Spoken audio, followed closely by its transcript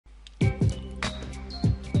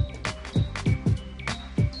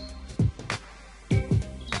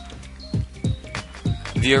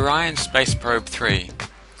The Orion SpaceProbe 3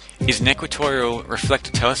 is an equatorial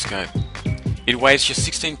reflector telescope. It weighs just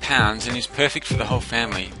 16 pounds and is perfect for the whole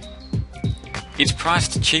family. It's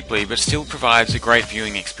priced cheaply but still provides a great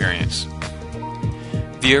viewing experience.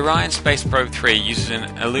 The Orion SpaceProbe 3 uses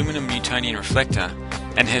an aluminum Newtonian reflector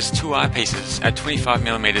and has two eyepieces at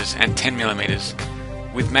 25mm and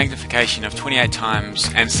 10mm with magnification of 28 times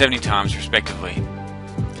and 70 times respectively.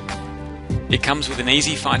 It comes with an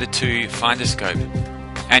Easy Finder 2 finder scope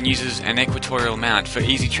and uses an equatorial mount for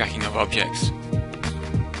easy tracking of objects.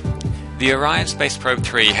 The Orion SpaceProbe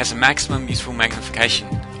 3 has a maximum useful magnification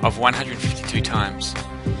of 152 times.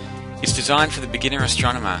 It's designed for the beginner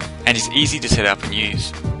astronomer and is easy to set up and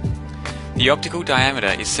use. The optical diameter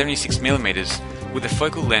is 76mm with a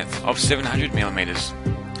focal length of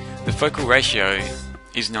 700mm. The focal ratio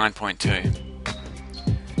is 9.2.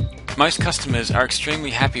 Most customers are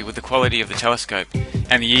extremely happy with the quality of the telescope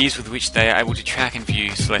and the ease with which they are able to track and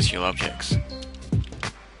view celestial objects.